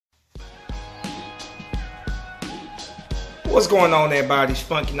What's going on, everybody? It's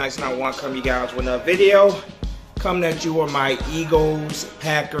Funky Nights, and I want to come you guys with another video. Coming at you with my Eagles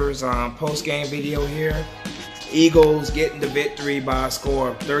Packers post-game video here. Eagles getting the victory by a score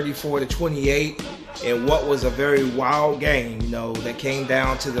of 34-28 in what was a very wild game, you know, that came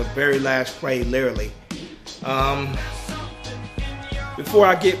down to the very last play, literally. Before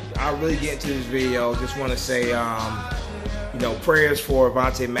I really get into this video, just want to say, you know, prayers for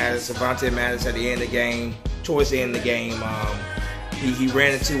Avonte Maddox. Avonte Maddox at the end of the game, towards the end of the game, he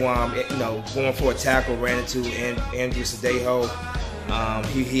ran into, you know, going for a tackle, ran into Andrew Sadejo.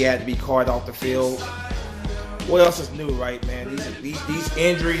 He had to be carted off the field. What else is new, right, man? These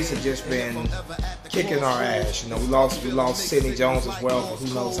injuries have just been kicking our ass. You know, we lost Sidney Jones as well for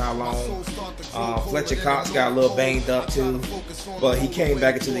who knows how long. Fletcher Cox got a little banged up too, but he came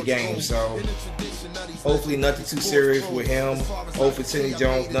back into the game. So hopefully nothing too serious with him. Hopefully Sidney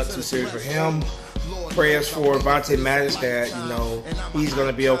Jones nothing too serious with him. Prayers for Avonte Maddox that, you know, he's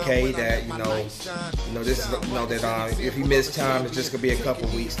gonna be okay. That you know this is, you know, that if he missed time, it's just gonna be a couple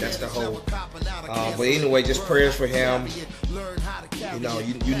weeks. That's the hope. But anyway, just prayers for him. You know,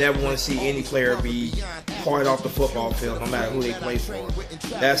 you never want to see any player be carted off the football field, no matter who they play for.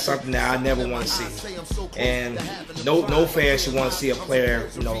 That's something that I never want to see. And no fan should want to see a player,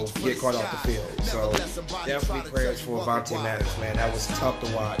 you know, get caught off the field. So definitely prayers for Avonte Maddox, man. That was tough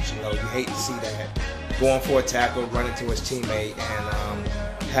to watch. You know, you hate to see that. Going for a tackle, running to his teammate, and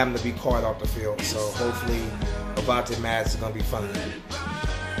having to be carted off the field. So hopefully Avonte Maddox is going to be fine.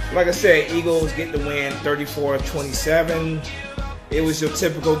 Like I said, Eagles get the win 34-27. It was your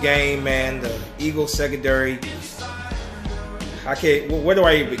typical game, man. The Eagles secondary, where do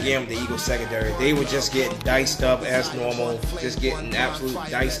I even begin with the Eagles secondary? They were just getting diced up as normal, just getting absolute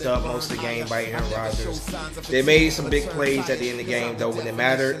diced up most of the game by Aaron Rodgers. They made some big plays at the end of the game, though, when it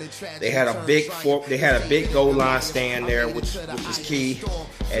mattered. They had a big goal line stand there, which was key.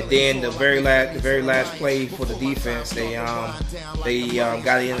 And then the very last play for the defense, they got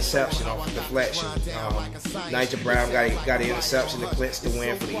an interception off a deflection. Nigel Brown got an interception to clinch the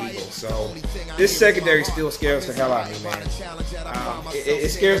win for the Eagles. So this secondary still scares the hell out of me, man. It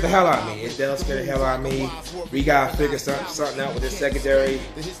scares the hell out of me. It does scare the hell out of me. We gotta figure something out with this secondary.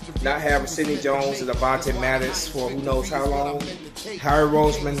 Not having Sidney Jones and Avonte Maddox for who knows how long. Harry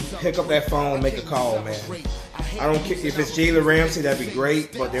Roseman, pick up that phone, make a call, man. I don't care if it's Jalen Ramsey, that'd be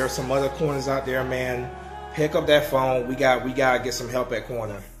great. But there are some other corners out there, man. Pick up that phone. We gotta get some help at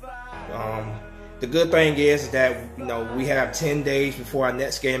corner. The good thing is that, you know, we have 10 days before our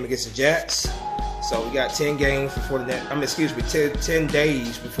next game against the Jets. So we got 10 games before the next. 10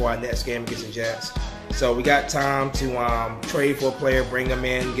 days before our next game against the Jets. So we got time to trade for a player, bring them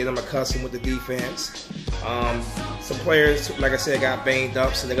in, get them accustomed with the defense. Some players, like I said, got banged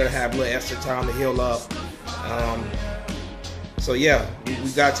up, so they're gonna have a little extra time to heal up. So yeah, we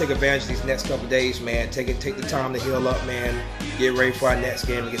gotta take advantage of these next couple days, man. Take the time to heal up, man. Get ready for our next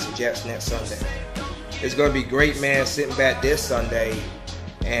game against the Jets next Sunday. It's gonna be great, man. Sitting back this Sunday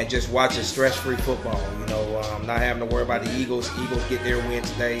and just watching stress-free football. You know, not having to worry about the Eagles. Eagles get their win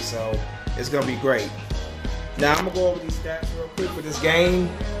today, so it's gonna be great. Now I'm gonna go over these stats real quick for this game,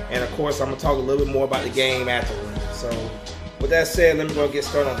 and of course I'm gonna talk a little bit more about the game afterwards. So with that said, let me go get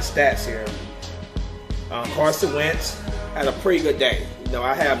started on the stats here. Carson Wentz had a pretty good day. You know,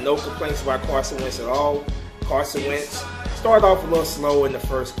 I have no complaints about Carson Wentz at all. Carson Wentz started off a little slow in the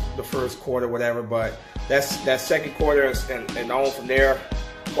first quarter, whatever, but that second quarter and on from there,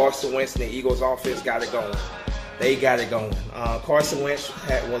 Carson Wentz and the Eagles offense got it going. They got it going. Carson Wentz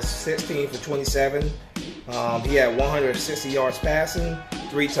was 16 for 27. He had 160 yards passing,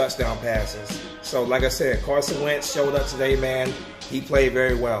 3 touchdown passes. So like I said, Carson Wentz showed up today, man. He played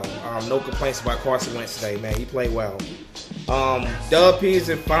very well. No complaints about Carson Wentz today, man. He played well. Doug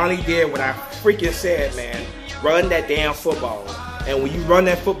Peterson finally did what I freaking said, man. Run that damn football. And when you run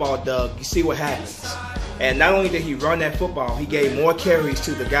that football, Doug, you see what happens. And not only did he run that football, he gave more carries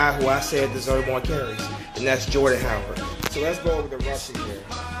to the guy who I said deserved more carries, and that's Jordan Howard. So let's go over the rushing here.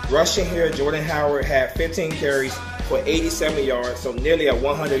 Rushing here, Jordan Howard had 15 carries for 87 yards, so nearly a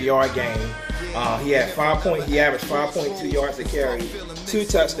 100-yard game. He averaged 5.2 yards a carry, 2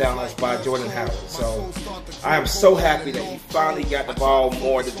 touchdowns by Jordan Howard. So I am so happy that he finally got the ball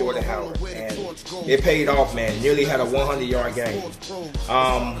more to Jordan Howard, and it paid off, man. Nearly had a 100-yard game.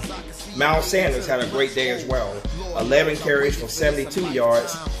 Miles Sanders had a great day as well. 11 carries for 72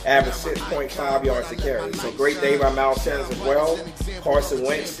 yards, averaged 6.5 yards a carry. So great day by Miles Sanders as well. Carson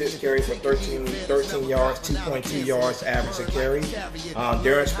Wentz, 6 carries for 13 yards, 2.2 yards average a carry.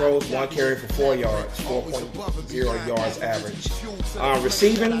 Darren Sproles, 1 carry for 4 yards, 4.0 yards average.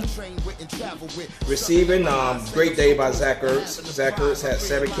 Receiving, great day by Zach Ertz. Zach Ertz had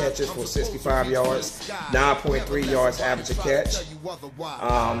 7 catches for 65 yards, 9.3 yards average a catch.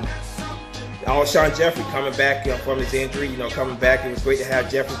 Alshon Jeffrey coming back from his injury, coming back. It was great to have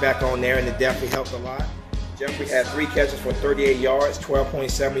Jeffrey back on there, and it definitely helped a lot. Jeffrey had 3 catches for 38 yards,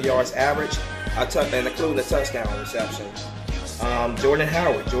 12.7 yards average, and including a touchdown reception. Jordan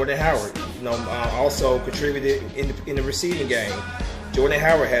Howard, also contributed in the receiving game. Jordan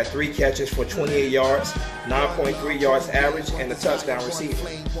Howard had 3 catches for 28 yards, 9.3 yards average, and a touchdown receiving.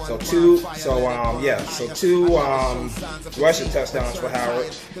 So two rushing touchdowns for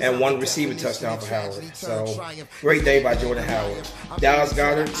Howard and 1 receiving touchdown for Howard. So great day by Jordan Howard. Dallas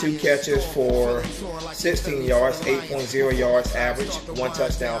Goedert, 2 catches for 16 yards, 8.0 yards average, 1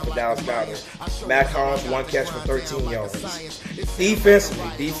 touchdown for Dallas Goedert. Matt Collins, 1 catch for 13 yards.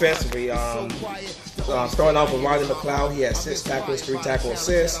 Defensively, starting off with Ronnie McLeod, he had 6 tackles, 3 tackle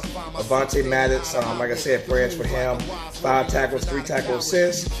assists. Avonte Maddox, like I said, prayers for him, 5 tackles, 3 tackle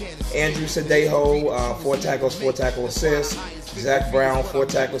assists. Andrew Sandejo, 4 tackles, 4 tackle assists. Zach Brown, 4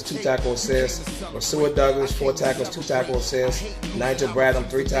 tackles, 2 tackle assists. Rasul Douglas, 4 tackles, 2 tackle assists. Nigel Bradham,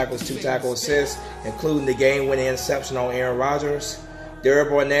 3 tackles, 2 tackle assists, including the game-winning interception on Aaron Rodgers. Derek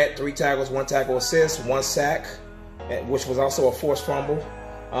Barnett, 3 tackles, 1 tackle assist, 1 sack, which was also a forced fumble.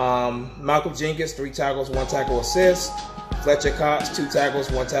 Malcolm Jenkins, 3 tackles, 1 tackle assist. Fletcher Cox, 2 tackles,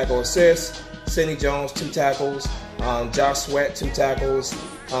 1 tackle assist. Sidney Jones, 2 tackles. Josh Sweat, 2 tackles.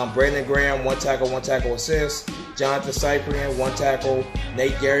 Brandon Graham, 1 tackle, 1 tackle assist. Jonathan Cyprian, 1 tackle.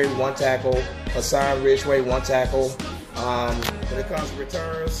 Nate Gary, 1 tackle. Hassan Ridgeway, 1 tackle. When it comes to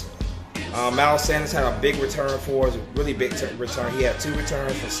returns, Miles Sanders had a big return for us, really big return. He had 2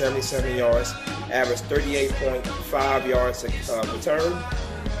 returns for 77 yards, averaged 38.5 yards a return.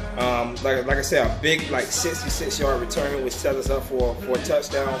 Like I said, a big 66-yard return, which set us up for a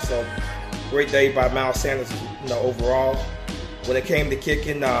touchdown. So great day by Miles Sanders, overall. When it came to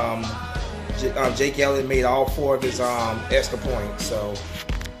kicking, Jake Elliott made all 4 of his extra points. So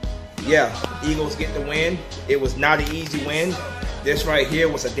yeah, Eagles get the win. It was not an easy win. This right here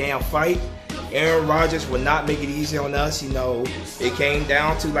was a damn fight. Aaron Rodgers would not make it easy on us. It came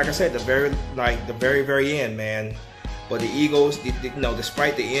down to, like I said, the very end, man. But the Eagles,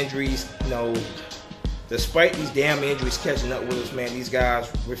 despite the injuries, despite these damn injuries catching up with us, man, these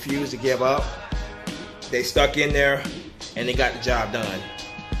guys refused to give up. They stuck in there, and they got the job done.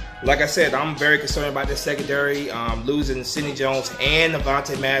 Like I said, I'm very concerned about this secondary, losing Sidney Jones and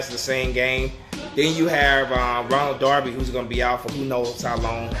Avonte Maddox in the same game. Then you have Ronald Darby, who's going to be out for who knows how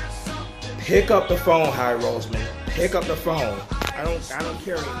long. Pick up the phone, Howie Roseman. Pick up the phone. I don't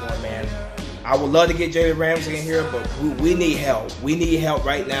care anymore, man. I would love to get Jalen Ramsey in here, but we need help. We need help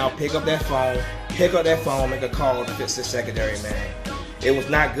right now. Pick up that phone. Pick up that phone. Make a call to fix this secondary, man. It was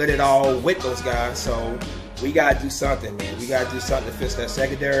not good at all with those guys, so we got to do something, man. We got to do something to fix that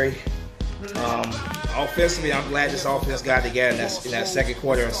secondary. Offensively, I'm glad this offense got together in that second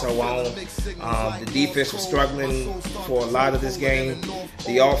quarter and so on. The defense was struggling for a lot of this game.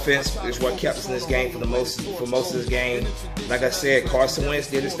 The offense is what kept us in this game for most of this game. Like I said, Carson Wentz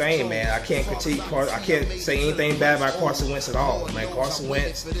did his thing, man. I can't say anything bad about Carson Wentz at all, man. Carson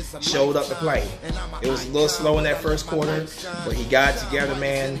Wentz showed up to play. It was a little slow in that first quarter, but he got it together,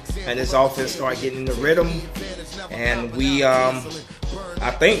 man. And this offense started getting in the rhythm. And we, I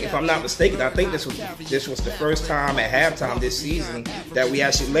think, if I'm not mistaken, this was the first time at halftime this season that we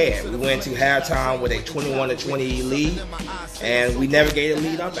actually led. We went to halftime with a 21-20 lead, and we never gave a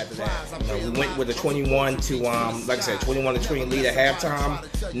lead up after that. We went with a 21-20 lead at halftime,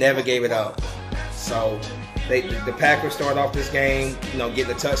 never gave it up. So the Packers started off this game, getting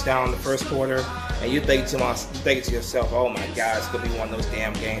a touchdown in the first quarter, and you think to yourself, oh my God, it's gonna be one of those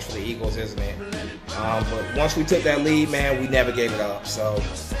damn games for the Eagles, isn't it? But once we took that lead, man, we never gave it up. So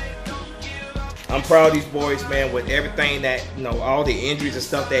I'm proud of these boys, man, with everything that, all the injuries and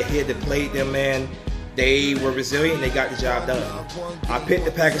stuff that plagued them, man. They were resilient. They got the job done. I picked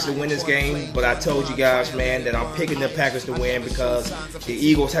the Packers to win this game, but I told you guys, man, that I'm picking the Packers to win because the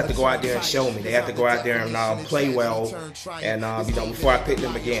Eagles have to go out there and show me. They have to go out there and play well, and before I pick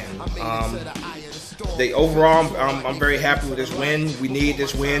them again. Overall, I'm very happy with this win. We need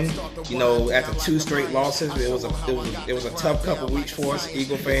this win. After 2 straight losses, it was a tough couple weeks for us,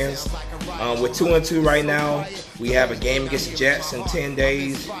 Eagle fans. We're 2-2 right now. We have a game against the Jets in 10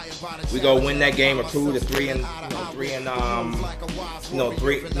 days. We go win that game, improve to 3-0.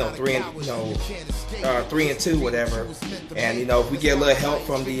 3-2, whatever. And if we get a little help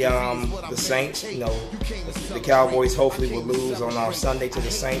from the Saints, the Cowboys hopefully will lose on our Sunday to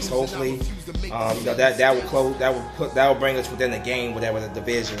the Saints. Hopefully, that will bring us within the game, whatever the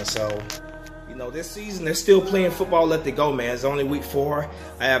division. So. This season, they're still playing football. Let it go, man. It's only week 4.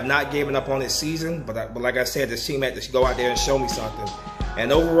 I have not given up on this season, but like I said, this team had to go out there and show me something.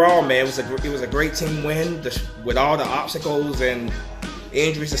 And overall, man, it was a great team win. With all the obstacles and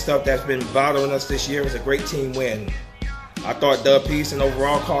injuries and stuff that's been bothering us this year, it was a great team win. I thought Doug Peterson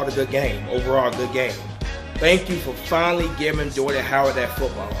overall called a good game. Overall, good game. Thank you for finally giving Jordan Howard that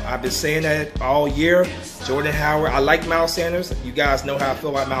football. I've been saying that all year. Jordan Howard, I like Miles Sanders. You guys know how I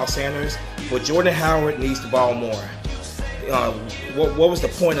feel about Miles Sanders. But Jordan Howard needs the ball more. What was the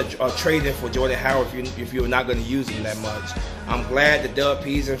point of trading for Jordan Howard if you're not going to use him that much? I'm glad that Doug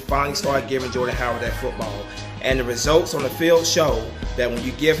Peterson finally started giving Jordan Howard that football. And the results on the field show that when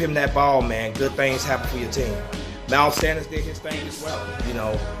you give him that ball, man, good things happen for your team. Miles Sanders did his thing as well.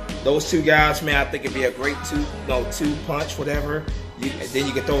 Those two guys, man, I think it'd be a great two punch, whatever. Then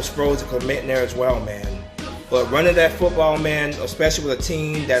you can throw Sproles and Clement in there as well, man. But running that football, man, especially with a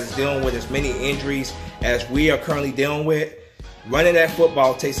team that is dealing with as many injuries as we are currently dealing with, running that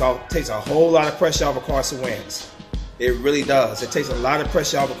football takes a whole lot of pressure off of Carson Wentz. It really does. It takes a lot of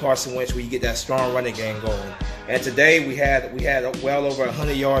pressure off of Carson Wentz when you get that strong running game going. And today we had well over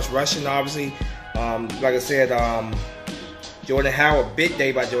 100 yards rushing, obviously. Like I said, Jordan Howard, big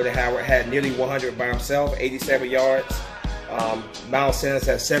day by Jordan Howard, had nearly 100 by himself, 87 yards. Miles Sanders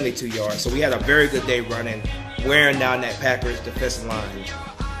had 72 yards. So we had a very good day running, wearing down that Packers defensive line.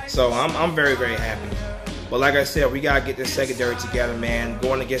 So I'm very, very happy. But like I said, we got to get this secondary together, man.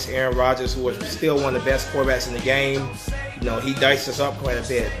 Going against Aaron Rodgers, who is still one of the best quarterbacks in the game. He diced us up quite a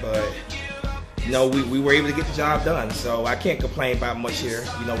bit, but we were able to get the job done. So I can't complain about much here.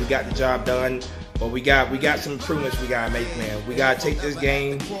 We got the job done. But we got some improvements we got to make, man. We got to take this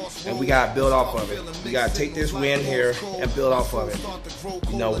game and we got to build off of it. We got to take this win here and build off of it.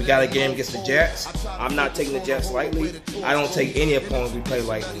 We got a game against the Jets. I'm not taking the Jets lightly. I don't take any opponent we play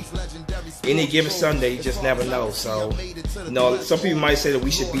lightly. Any given Sunday, you just never know. So, some people might say that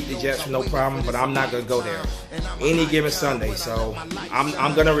we should beat the Jets with no problem, but I'm not going to go there. Any given Sunday. So,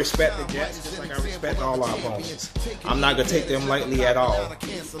 I'm going to respect the Jets just like I respect all our opponents. I'm not going to take them lightly at all.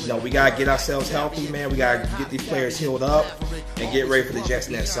 We got to get ourselves healthy. Man, we gotta get these players healed up and get ready for the Jets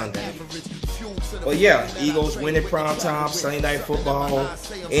next Sunday. But yeah, Eagles winning primetime Sunday Night Football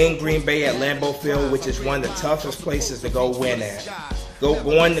in Green Bay at Lambeau Field, which is one of the toughest places to go win at.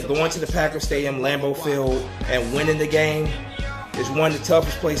 Going to the Packers Stadium, Lambeau Field, and winning the game is one of the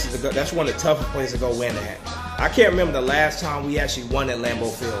toughest places to go. That's one of the toughest places to go win at. I can't remember the last time we actually won at Lambeau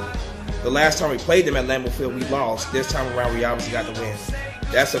Field. The last time we played them at Lambeau Field, we lost. This time around, we obviously got the win.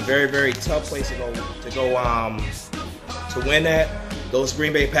 That's a very, very tough place to win at. Those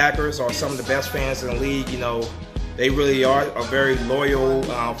Green Bay Packers are some of the best fans in the league. They really are a very loyal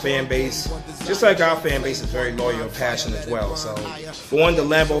fan base. Just like our fan base is very loyal and passionate as well. So going to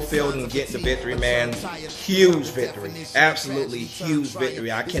Lambeau Field and getting the victory, man, huge victory. Absolutely huge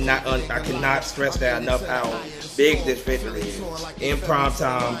victory. I cannot stress that enough how big this victory is. In prime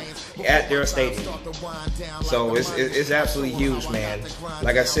time at their stadium. So it's absolutely huge, man.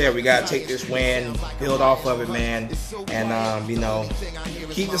 Like I said, we gotta take this win, build off of it, man, and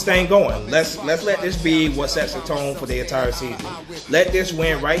keep this thing going. Let's let this be what sets the tone for the entire season. Let this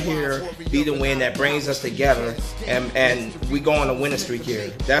win right here be the win that brings us together, and we go on a winning streak here.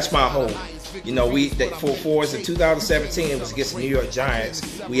 That's my hope. For the 2017, it was against the New York Giants.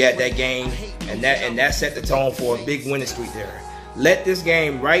 We had that game, and that set the tone for a big winning streak there. Let this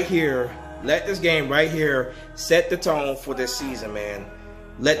game right here set the tone for this season, man.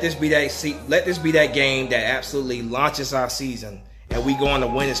 Let this be that game that absolutely launches our season, and we go on a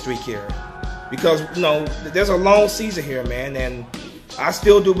winning streak here. Because there's a long season here, man, and I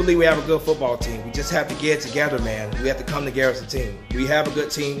still do believe we have a good football team. We just have to get it together, man. We have to come together as a team. We have a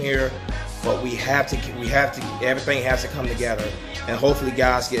good team here, but everything has to come together, and hopefully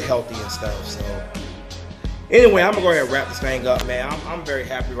guys get healthy and stuff. So anyway, I'm gonna go ahead and wrap this thing up, man. I'm very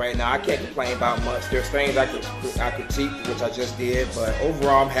happy right now. I can't complain about much. There's things I critique, which I just did, but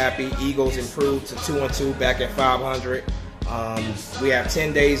overall I'm happy. Eagles improved to 2-2, back at 500. We have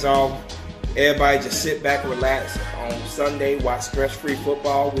 10 days off. Everybody just sit back and relax on Sunday, watch stress-free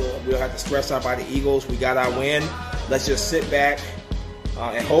football. We'll have to stress out by the Eagles. We got our win. Let's just sit back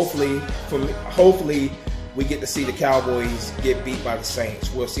and hopefully we get to see the Cowboys get beat by the Saints.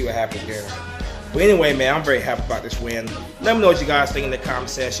 We'll see what happens there. But anyway, man, I'm very happy about this win. Let me know what you guys think in the comment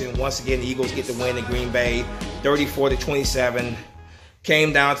section. Once again, the Eagles get the win in Green Bay, 34-27.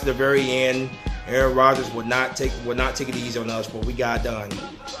 Came down to the very end. Aaron Rodgers would not take it easy on us, but we got it done.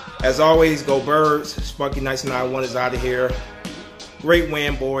 As always, go Birds. Spunky 1991 is out of here. Great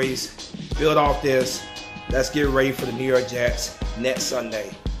win, boys. Build off this. Let's get ready for the New York Jets next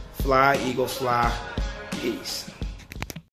Sunday. Fly, Eagles, fly. Peace.